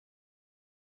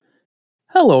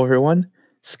Hello, everyone.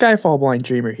 Skyfall Blind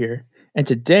Dreamer here, and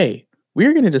today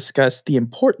we're going to discuss the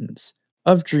importance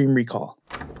of dream recall.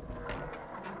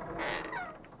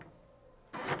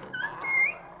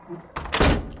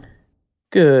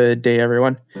 Good day,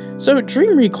 everyone. So,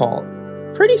 dream recall,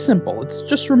 pretty simple. It's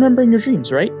just remembering your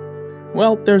dreams, right?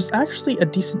 Well, there's actually a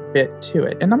decent bit to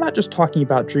it, and I'm not just talking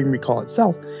about dream recall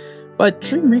itself, but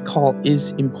dream recall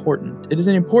is important. It is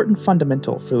an important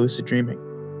fundamental for lucid dreaming.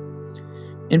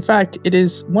 In fact, it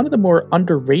is one of the more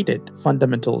underrated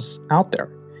fundamentals out there.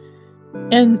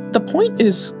 And the point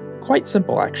is quite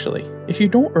simple, actually. If you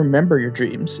don't remember your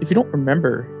dreams, if you don't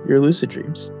remember your lucid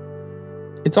dreams,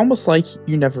 it's almost like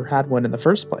you never had one in the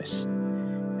first place.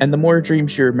 And the more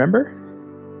dreams you remember,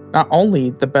 not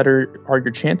only the better are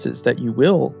your chances that you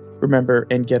will remember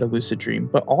and get a lucid dream,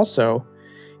 but also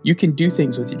you can do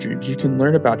things with your dreams. You can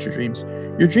learn about your dreams.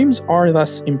 Your dreams are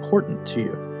thus important to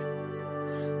you.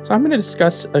 So I'm going to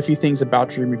discuss a few things about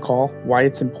dream recall, why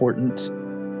it's important,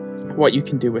 what you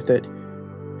can do with it.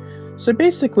 So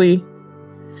basically,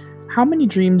 how many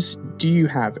dreams do you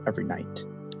have every night?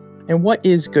 And what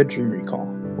is good dream recall?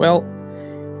 Well,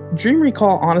 dream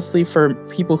recall, honestly, for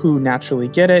people who naturally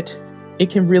get it, it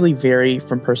can really vary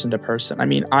from person to person. I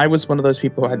mean, I was one of those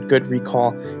people who had good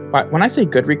recall. But when I say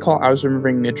good recall, I was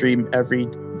remembering a dream every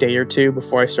day or two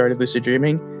before I started lucid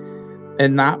dreaming.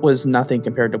 And that was nothing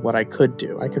compared to what I could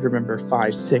do. I could remember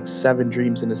 5, 6, 7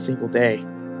 dreams in a single day.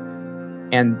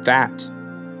 And that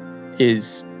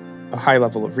is a high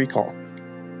level of recall.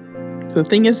 The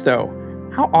thing is, though,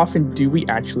 how often do we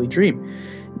actually dream?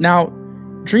 Now,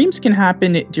 dreams can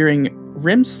happen during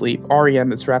REM sleep, REM,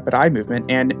 that's rapid eye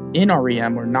movement, and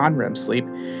NREM, or non-REM sleep.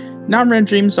 Non-REM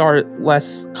dreams are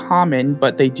less common,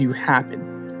 but they do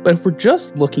happen. But if we're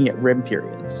just looking at REM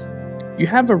periods, you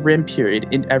have a REM period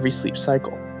in every sleep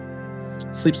cycle.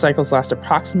 Sleep cycles last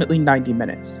approximately 90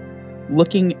 minutes.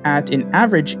 Looking at an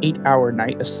average 8-hour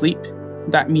night of sleep,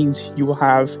 that means you will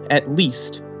have at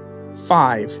least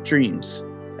 5 dreams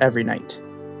every night.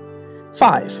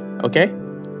 5, okay?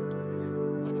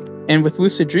 And with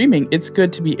lucid dreaming, it's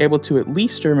good to be able to at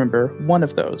least remember one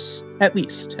of those, at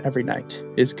least every night,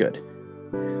 is good.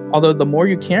 Although the more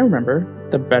you can remember,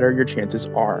 the better your chances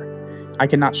are. I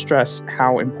cannot stress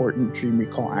how important dream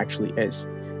recall actually is.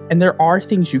 And there are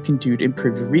things you can do to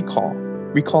improve your recall.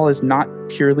 Recall is not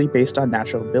purely based on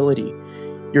natural ability.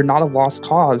 You're not a lost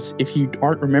cause if you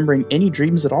aren't remembering any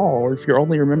dreams at all, or if you're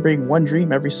only remembering one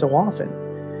dream every so often.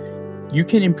 You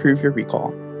can improve your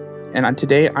recall. And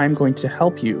today I'm going to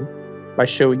help you by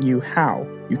showing you how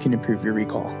you can improve your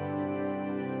recall.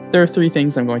 There are 3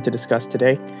 things I'm going to discuss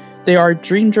today. They are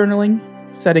dream journaling,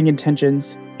 setting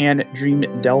intentions, and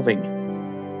dream delving.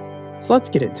 So let's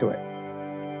get into it.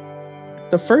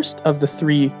 The first of the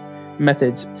 3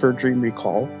 methods for dream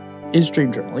recall is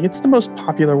dream journaling. It's the most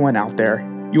popular one out there.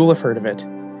 You will have heard of it.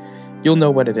 You'll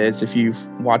know what it is if you've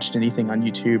watched anything on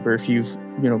YouTube, or if you've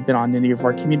been on any of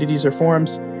our communities or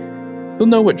forums. You'll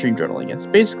know what dream journaling is.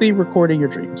 Basically, recording your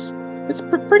dreams. It's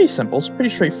pretty simple. It's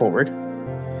pretty straightforward.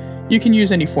 You can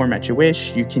use any format you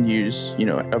wish. You can use,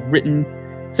 a written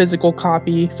physical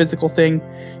copy, physical thing.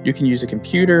 You can use a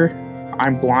computer.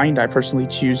 I'm blind. I personally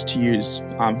choose to use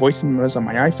voice memos on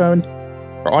my iPhone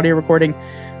for audio recording.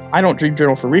 I don't dream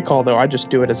journal for recall, though. I just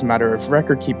do it as a matter of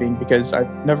record keeping because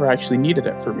I've never actually needed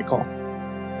it for recall.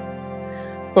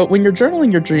 But when you're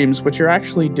journaling your dreams, what you're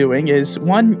actually doing is,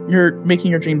 1, you're making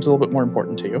your dreams a little bit more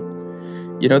important to you.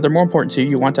 They're more important to you.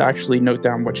 You want to actually note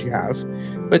down what you have.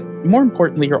 But more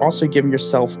importantly, you're also giving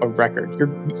yourself a record.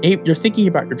 You're thinking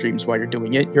about your dreams while you're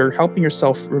doing it. You're helping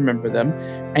yourself remember them.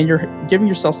 And you're giving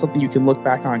yourself something you can look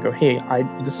back on and go, hey,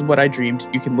 this is what I dreamed.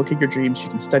 You can look at your dreams. You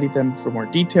can study them for more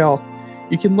detail.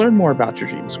 You can learn more about your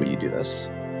dreams when you do this.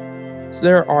 So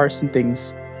there are some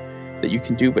things that you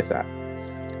can do with that.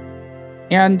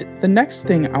 And the next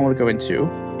thing I want to go into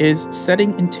is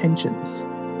setting intentions.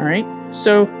 All right?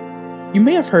 So you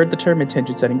may have heard the term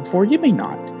intention setting before, you may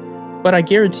not, but I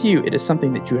guarantee you it is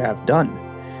something that you have done.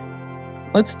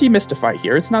 Let's demystify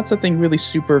here. It's not something really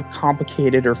super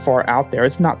complicated or far out there.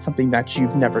 It's not something that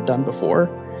you've never done before.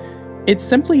 It's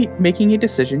simply making a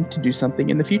decision to do something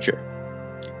in the future.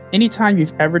 Anytime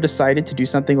you've ever decided to do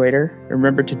something later,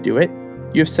 remember to do it,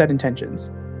 you have set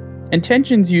intentions.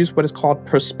 Intentions use what is called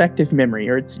prospective memory,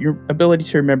 or it's your ability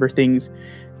to remember things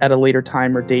at a later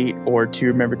time or date, or to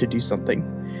remember to do something.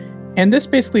 And this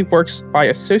basically works by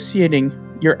associating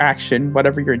your action,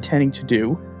 whatever you're intending to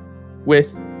do, with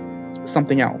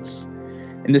something else.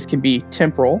 And this can be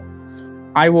temporal.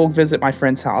 I will visit my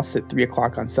friend's house at 3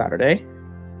 o'clock on Saturday.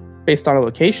 Based on a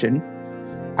location,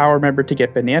 I'll remember to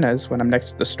get bananas when I'm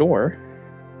next to the store.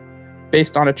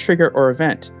 Based on a trigger or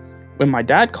event, When my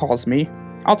dad calls me,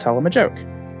 I'll tell him a joke.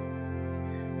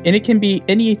 And it can be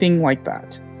anything like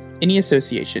that, any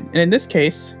association. And in this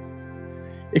case,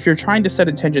 if you're trying to set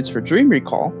intentions for dream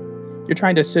recall, you're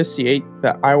trying to associate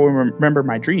that I will remember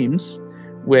my dreams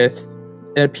with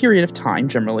a period of time.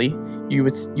 Generally, you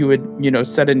would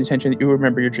set an intention that you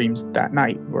remember your dreams that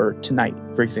night or tonight,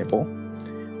 for example.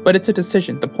 But it's a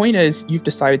decision. The point is, you've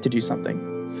decided to do something.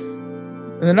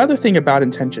 And another thing about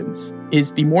intentions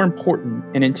is the more important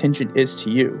an intention is to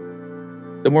you,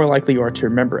 the more likely you are to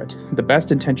remember it. The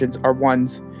best intentions are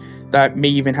ones that may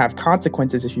even have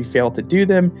consequences if you fail to do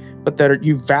them, but that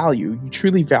you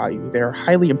truly value. They're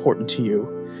highly important to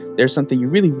you. There's something you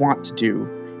really want to do.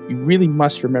 You really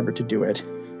must remember to do it,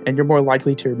 and you're more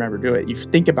likely to remember to do it. You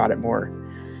think about it more.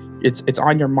 It's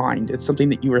on your mind. It's something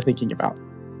that you are thinking about.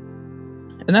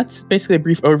 And that's basically a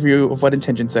brief overview of what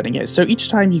intention setting is. So each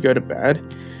time you go to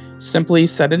bed, simply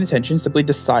set an intention, simply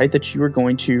decide that you are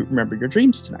going to remember your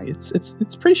dreams tonight.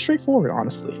 It's pretty straightforward,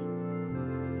 honestly.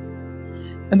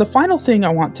 And the final thing I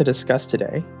want to discuss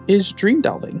today is dream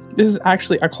delving. This is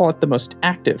actually, I call it the most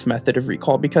active method of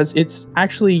recall because it's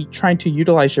actually trying to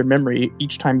utilize your memory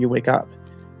each time you wake up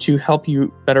to help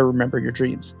you better remember your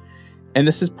dreams. And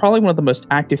this is probably one of the most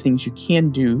active things you can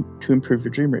do to improve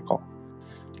your dream recall.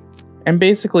 And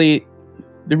basically,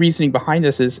 the reasoning behind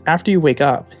this is after you wake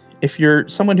up, if you're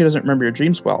someone who doesn't remember your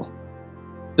dreams well,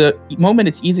 the moment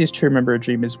it's easiest to remember a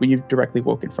dream is when you've directly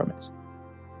woken from it.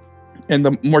 And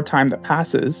the more time that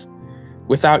passes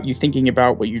without you thinking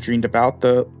about what you dreamed about,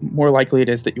 the more likely it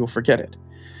is that you'll forget it.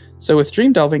 So with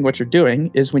dream delving, what you're doing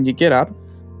is when you get up,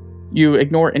 you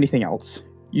ignore anything else.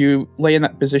 You lay in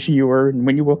that position you were in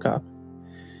when you woke up,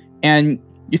 and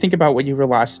you think about what you were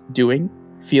last doing,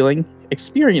 feeling,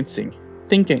 experiencing,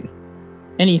 thinking,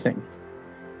 anything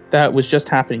that was just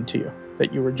happening to you,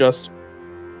 that you were just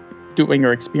doing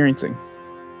or experiencing.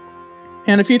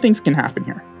 And a few things can happen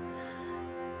here.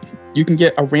 You can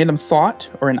get a random thought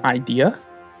or an idea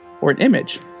or an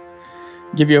image.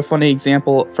 I'll give you a funny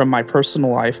example from my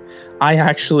personal life. I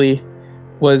actually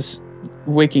was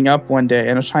waking up one day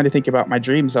and I was trying to think about my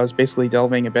dreams. I was basically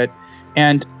delving a bit,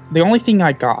 and the only thing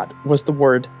I got was the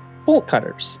word bolt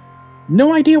cutters.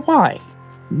 No idea why.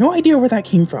 No idea where that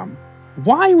came from.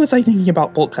 Why was I thinking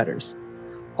about bolt cutters?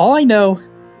 All I know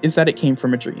is that it came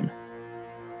from a dream.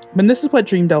 But this is what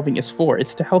dream delving is for.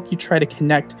 It's to help you try to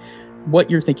connect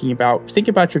what you're thinking about, think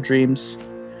about your dreams,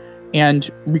 and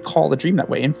recall the dream that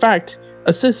way. In fact,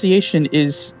 association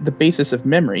is the basis of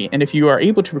memory, and if you are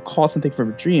able to recall something from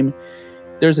a dream,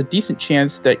 there's a decent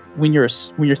chance that when you're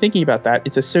thinking about that,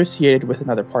 it's associated with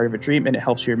another part of a dream, and it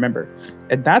helps you remember.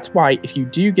 And that's why if you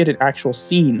do get an actual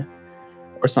scene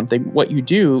or something, what you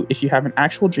do if you have an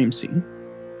actual dream scene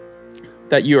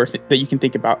that you can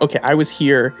think about, okay, I was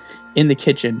here in the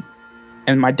kitchen,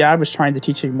 and my dad was trying to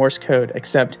teach me Morse code,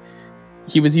 except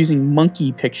he was using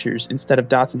monkey pictures instead of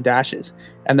dots and dashes,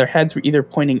 and their heads were either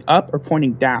pointing up or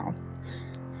pointing down.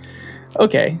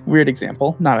 Okay, weird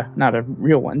example, not a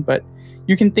real one, but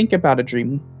you can think about a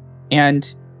dream,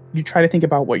 and you try to think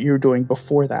about what you were doing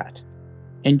before that,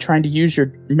 and trying to use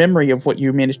your memory of what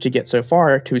you managed to get so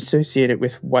far to associate it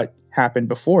with what happened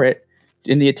before it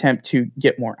in the attempt to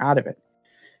get more out of it.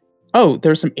 Oh,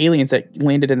 there's some aliens that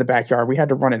landed in the backyard. We had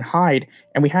to run and hide,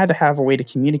 and we had to have a way to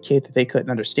communicate that they couldn't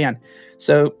understand.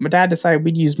 So my dad decided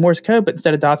we'd use Morse code, but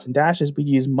instead of dots and dashes, we'd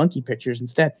use monkey pictures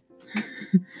instead.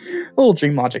 A little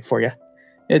dream logic for you.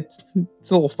 It's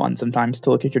a little fun sometimes to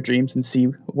look at your dreams and see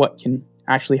what can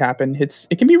actually happen.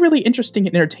 It can be really interesting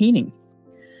and entertaining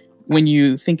when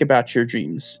you think about your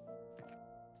dreams.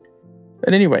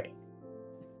 But anyway,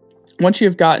 once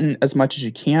you've gotten as much as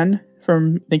you can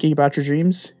from thinking about your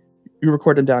dreams, you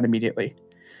record them down immediately.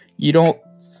 You don't,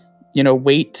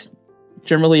 wait.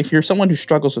 Generally, if you're someone who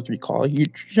struggles with recall, you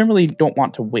generally don't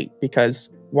want to wait, because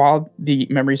while the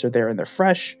memories are there and they're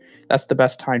fresh, that's the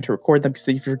best time to record them, because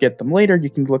if you forget them later, you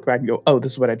can look back and go, oh,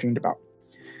 this is what I dreamed about.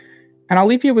 And I'll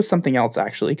leave you with something else,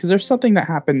 actually, because there's something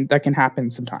that can happen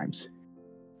sometimes.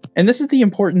 And this is the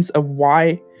importance of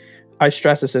why I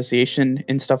stress association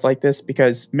and stuff like this,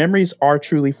 because memories are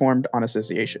truly formed on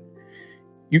association.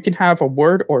 You can have a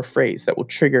word or a phrase that will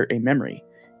trigger a memory,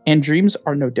 and dreams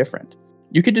are no different.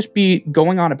 You could just be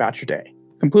going on about your day,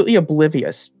 completely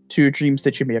oblivious to dreams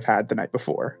that you may have had the night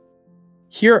before.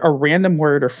 Hear a random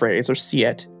word or phrase or see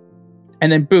it, and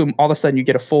then boom, all of a sudden you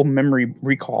get a full memory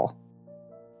recall.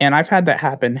 And I've had that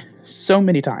happen so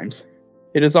many times.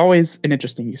 It is always an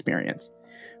interesting experience,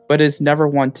 but it is never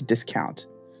one to discount.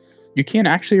 You can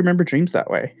actually remember dreams that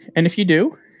way. And if you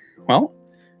do, well,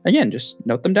 again, just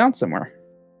note them down somewhere.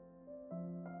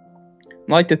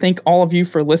 I'd like to thank all of you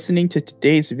for listening to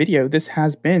today's video. This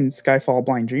has been Skyfall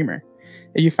Blind Dreamer.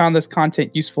 If you found this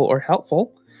content useful or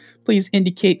helpful, please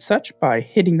indicate such by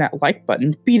hitting that like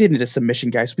button. Beat it into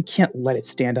submission, guys. We can't let it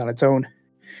stand on its own.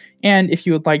 And if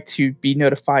you would like to be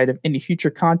notified of any future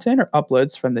content or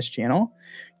uploads from this channel,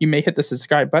 you may hit the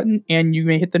subscribe button and you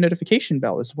may hit the notification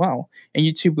bell as well. And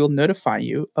YouTube will notify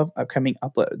you of upcoming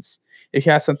uploads. If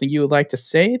you have something you would like to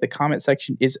say, the comment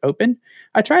section is open.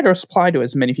 I try to reply to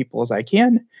as many people as I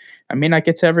can. I may not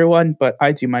get to everyone, but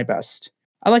I do my best.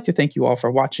 I'd like to thank you all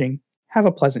for watching. Have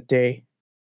a pleasant day,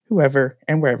 whoever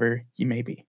and wherever you may be.